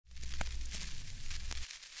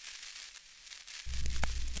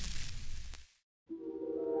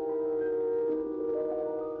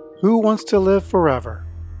Who wants to live forever?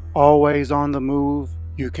 Always on the move,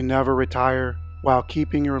 you can never retire while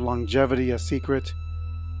keeping your longevity a secret?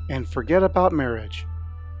 And forget about marriage.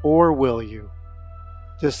 Or will you?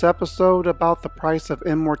 This episode about the price of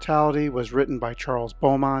immortality was written by Charles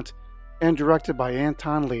Beaumont and directed by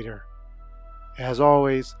Anton Leader. As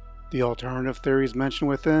always, the alternative theories mentioned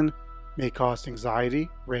within may cause anxiety,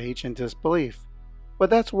 rage, and disbelief.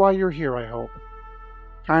 But that's why you're here, I hope.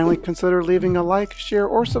 Kindly consider leaving a like, share,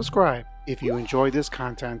 or subscribe if you enjoy this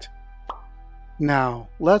content. Now,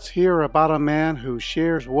 let's hear about a man who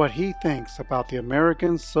shares what he thinks about the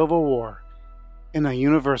American Civil War in a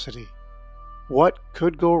university. What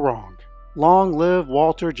could go wrong? Long live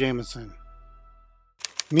Walter Jameson.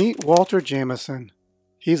 Meet Walter Jameson.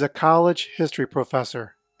 He's a college history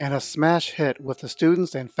professor and a smash hit with the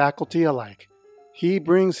students and faculty alike. He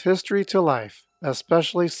brings history to life,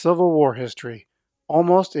 especially Civil War history,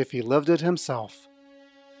 almost if he lived it himself.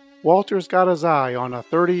 Walter's got his eye on a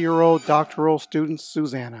 30-year-old doctoral student,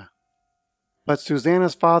 Susanna. But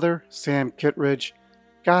Susanna's father, Sam Kittridge,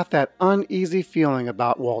 got that uneasy feeling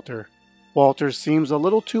about Walter. Walter seems a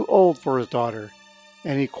little too old for his daughter,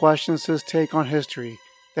 and he questions his take on history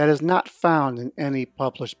that is not found in any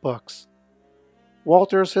published books.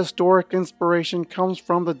 Walter's historic inspiration comes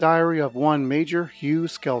from the diary of one Major Hugh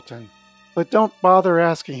Skelton, but don't bother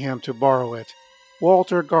asking him to borrow it.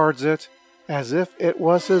 Walter guards it as if it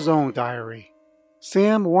was his own diary.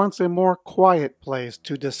 Sam wants a more quiet place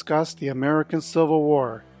to discuss the American Civil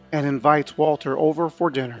War and invites Walter over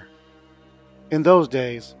for dinner. In those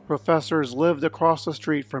days, professors lived across the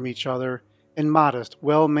street from each other in modest,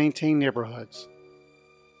 well-maintained neighborhoods.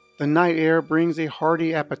 The night air brings a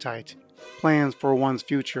hearty appetite, plans for one's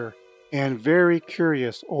future, and very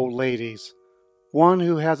curious old ladies. One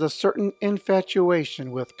who has a certain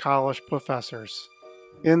infatuation with college professors.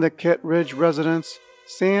 In the Kittridge residence,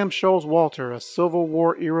 Sam shows Walter a Civil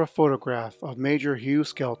War-era photograph of Major Hugh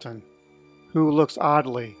Skelton, who looks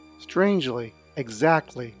oddly, strangely,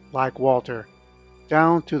 exactly like Walter,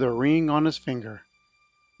 down to the ring on his finger.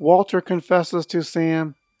 Walter confesses to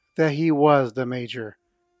Sam that he was the Major,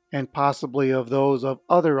 and possibly of those of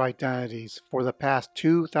other identities for the past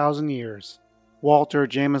 2,000 years. Walter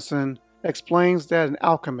Jameson explains that an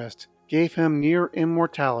alchemist gave him near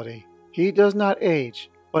immortality. He does not age,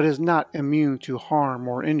 but is not immune to harm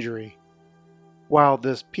or injury. While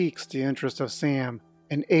this piques the interest of Sam,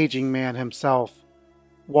 an aging man himself,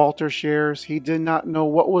 Walter shares he did not know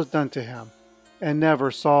what was done to him, and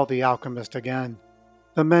never saw the alchemist again.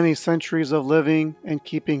 The many centuries of living and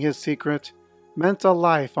keeping his secret meant a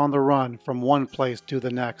life on the run from one place to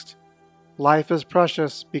the next. Life is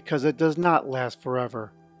precious because it does not last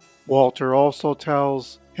forever. Walter also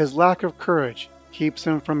tells his lack of courage keeps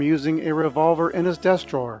him from using a revolver in his desk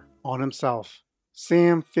drawer on himself.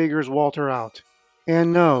 Sam figures Walter out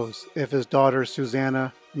and knows if his daughter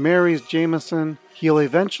Susanna marries Jameson, he'll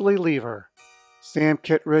eventually leave her. Sam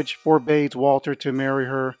Kittridge forbids Walter to marry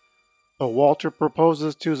her, but Walter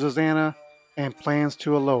proposes to Susanna and plans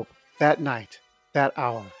to elope that night, that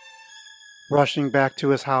hour. Rushing back to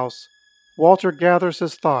his house, Walter gathers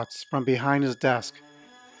his thoughts from behind his desk.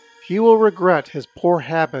 He will regret his poor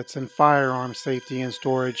habits in firearm safety and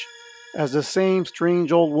storage, as the same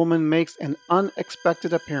strange old woman makes an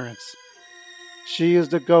unexpected appearance. She is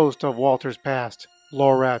the ghost of Walter's past,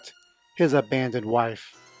 Laurette, his abandoned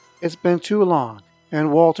wife. It's been too long,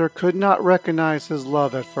 and Walter could not recognize his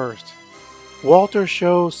love at first. Walter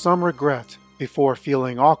shows some regret before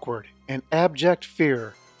feeling awkward and abject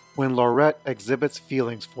fear when Laurette exhibits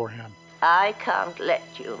feelings for him. I can't let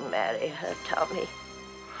you marry her, Tommy.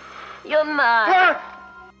 You're mine.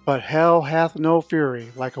 But hell hath no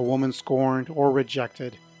fury like a woman scorned or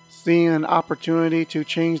rejected. Seeing an opportunity to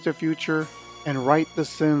change the future and right the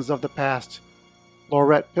sins of the past,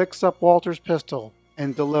 Laurette picks up Walter's pistol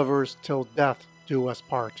and delivers till death do us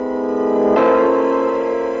part.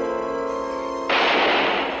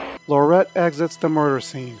 Laurette exits the murder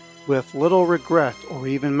scene with little regret or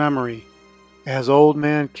even memory. As old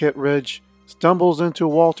man Kittridge stumbles into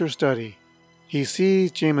Walter's study, he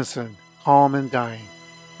sees Jameson, calm and dying,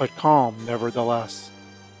 but calm nevertheless.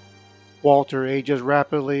 Walter ages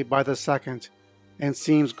rapidly by the second and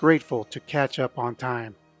seems grateful to catch up on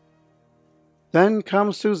time. Then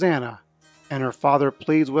comes Susanna, and her father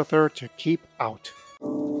pleads with her to keep out.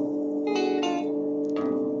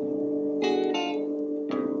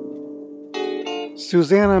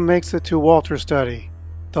 Susanna makes it to Walter's study,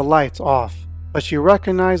 the lights off, but she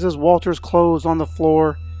recognizes Walter's clothes on the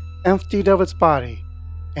floor, emptied of its body,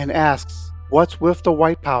 and asks, "What's with the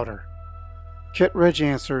white powder?" Kittridge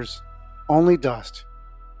answers, "Only dust.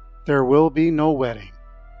 There will be no wedding."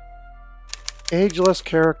 Ageless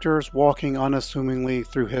characters walking unassumingly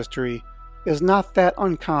through history is not that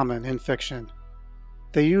uncommon in fiction.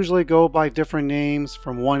 They usually go by different names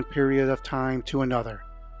from one period of time to another.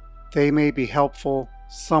 They may be helpful,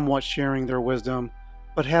 somewhat sharing their wisdom,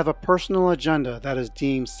 but have a personal agenda that is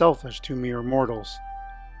deemed selfish to mere mortals.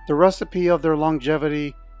 The recipe of their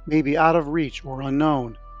longevity may be out of reach or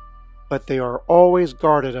unknown, but they are always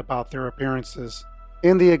guarded about their appearances.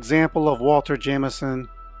 In the example of Walter Jameson,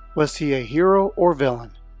 was he a hero or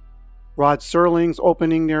villain? Rod Serling's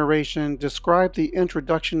opening narration described the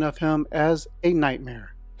introduction of him as a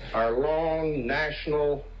nightmare. Our long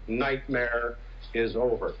national nightmare is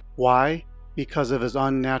over. Why? Because of his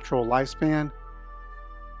unnatural lifespan?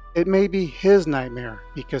 It may be his nightmare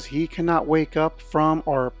because he cannot wake up from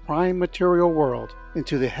our prime material world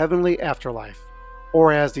into the heavenly afterlife.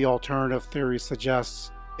 Or as the alternative theory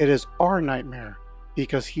suggests, it is our nightmare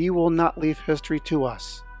because he will not leave history to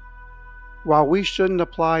us. While we shouldn't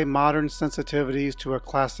apply modern sensitivities to a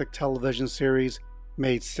classic television series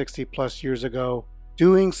made 60 plus years ago,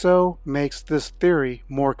 doing so makes this theory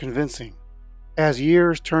more convincing. As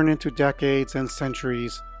years turn into decades and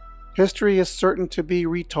centuries, history is certain to be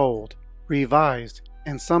retold, revised,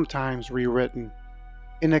 and sometimes rewritten.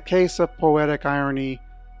 In a case of poetic irony,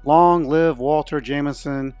 Long Live Walter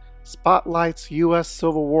Jameson spotlights U.S.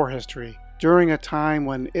 Civil War history during a time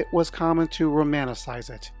when it was common to romanticize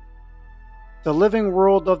it. The living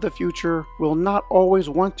world of the future will not always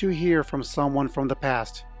want to hear from someone from the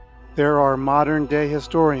past. There are modern-day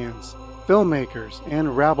historians, filmmakers,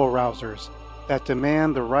 and rabble-rousers that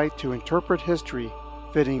demand the right to interpret history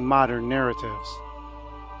fitting modern narratives.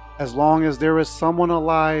 As long as there is someone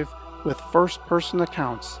alive with first-person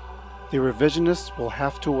accounts, the revisionists will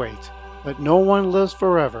have to wait. But no one lives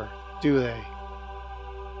forever, do they?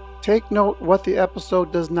 Take note what the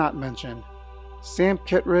episode does not mention. Sam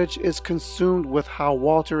Kittridge is consumed with how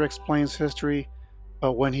Walter explains history,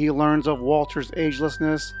 but when he learns of Walter's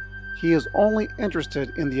agelessness, he is only interested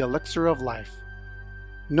in the elixir of life.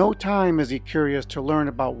 No time is he curious to learn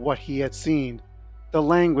about what he had seen, the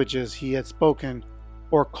languages he had spoken,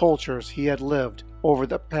 or cultures he had lived over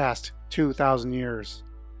the past 2,000 years.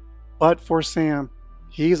 But for Sam,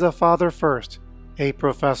 he's a father first, a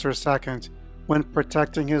professor second, when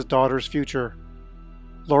protecting his daughter's future.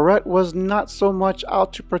 Laurette was not so much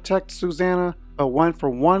out to protect Susanna, but went for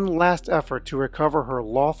one last effort to recover her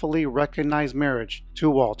lawfully recognized marriage to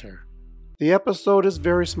Walter. The episode is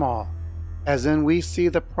very small, as in we see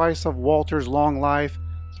the price of Walter's long life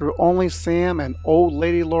through only Sam and old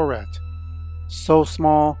lady Laurette. So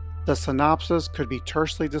small, the synopsis could be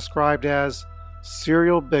tersely described as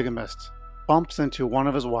serial bigamist bumps into one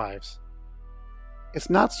of his wives.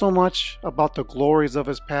 It's not so much about the glories of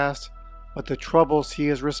his past, but the troubles he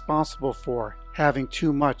is responsible for having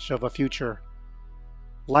too much of a future.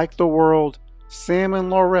 Like the world, Sam and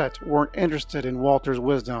Laurette weren't interested in Walter's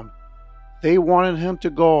wisdom. They wanted him to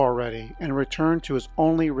go already and return to his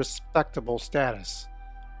only respectable status.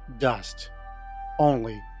 Dust.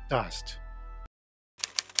 Only dust.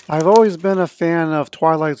 I've always been a fan of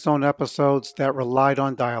Twilight Zone episodes that relied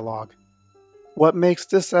on dialogue. What makes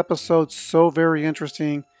this episode so very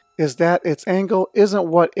interesting is that its angle isn't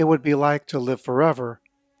what it would be like to live forever,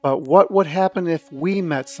 but what would happen if we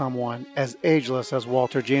met someone as ageless as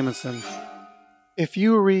Walter Jameson. If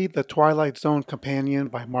you read The Twilight Zone Companion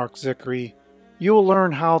by Mark Zickery, you'll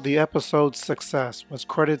learn how the episode's success was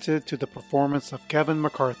credited to the performance of Kevin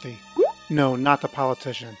McCarthy. No, not the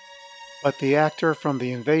politician, but the actor from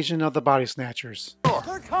The Invasion of the Body Snatchers.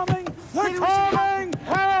 They're coming! They're coming!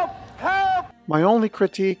 Help! Help! My only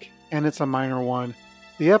critique, and it's a minor one,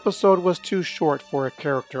 the episode was too short for a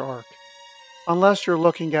character arc. Unless you're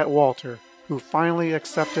looking at Walter, who finally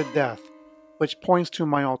accepted death, which points to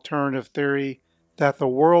my alternative theory that the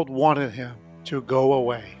world wanted him to go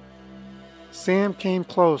away. Sam came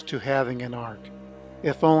close to having an arc,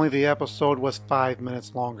 if only the episode was 5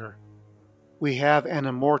 minutes longer. We have an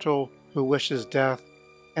immortal who wishes death,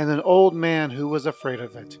 and an old man who was afraid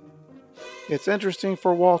of it. It's interesting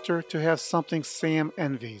for Walter to have something Sam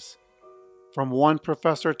envies. From one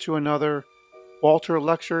professor to another, Walter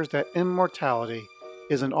lectures that immortality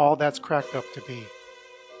isn't all that's cracked up to be.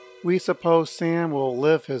 We suppose Sam will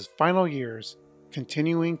live his final years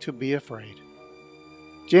continuing to be afraid.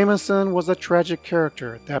 Jameson was a tragic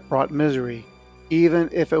character that brought misery, even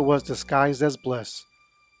if it was disguised as bliss,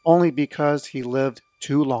 only because he lived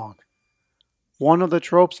too long. One of the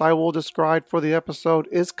tropes I will describe for the episode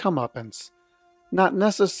is comeuppance, not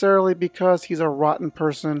necessarily because he's a rotten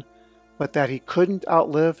person, but that he couldn't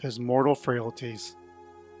outlive his mortal frailties.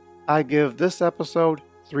 I give this episode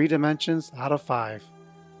 3 dimensions out of 5.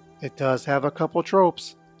 It does have a couple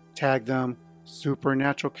tropes. Tag them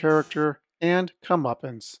supernatural character and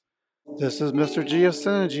comeuppance. This is Mr. G of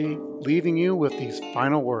Synergy leaving you with these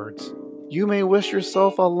final words. You may wish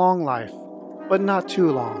yourself a long life, but not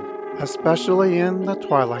too long, especially in the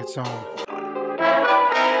Twilight Zone.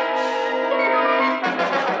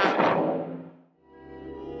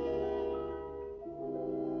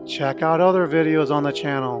 Check out other videos on the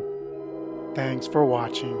channel. Thanks for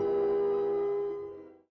watching.